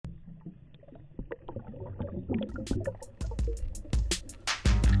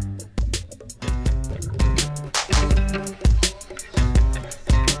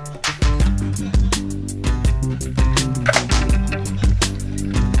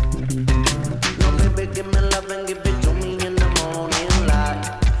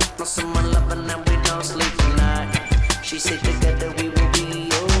She said together we will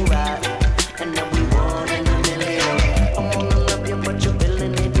be alright, and that we one in a million. I wanna love you, but you're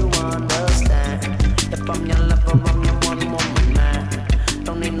feeling it to understand. If I'm your lover, I'm your one woman man.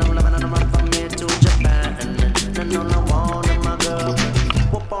 Don't need no loving on the run from here to Japan. And all I want is my girl.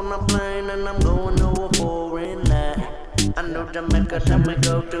 Hop on a plane and I'm going to a foreign land. I know Jamaica, then we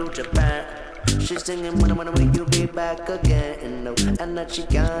go to Japan. She's singing when will you be back again? No, and that she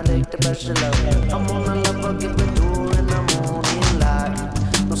can't take the pressure low. I'm on a lover, give it to her in the morning light.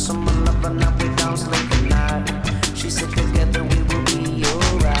 No summer lover, now we don't sleep at night. She said together we will be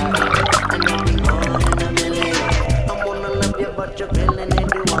alright, and then we one in a million. I wanna love you, but you're feeling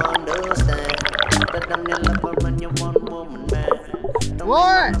it, you understand that I'm your lover and you're one woman man.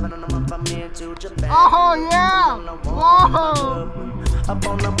 What? Oh yeah! Whoa! Up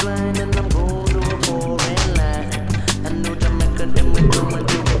on a plane and I'm going to a foreign land. I know Jamaica, then we're going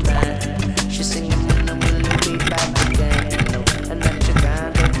to Japan. She's singing when I'm will you be back again? And that you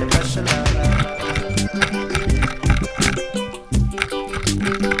can't take the pressure out.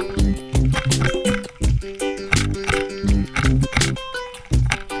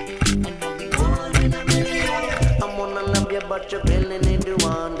 I wanna love you, but you're feeling it to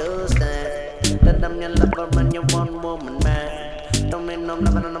understand that I'm your lover and you're one woman man. Don't need no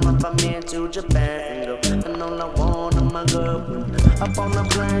loving on my from here to Japan, girl. And all I want is my girl. Up on a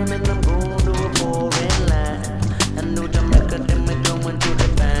plane and I'm going to a foreign land. I know Jamaica, then we're going to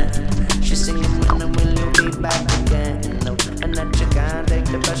Japan. She's singing when will you be back again? And that you can't take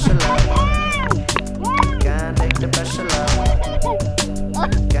the pressure love. Can't take the pressure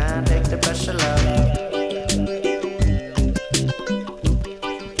love. Can't take the pressure love.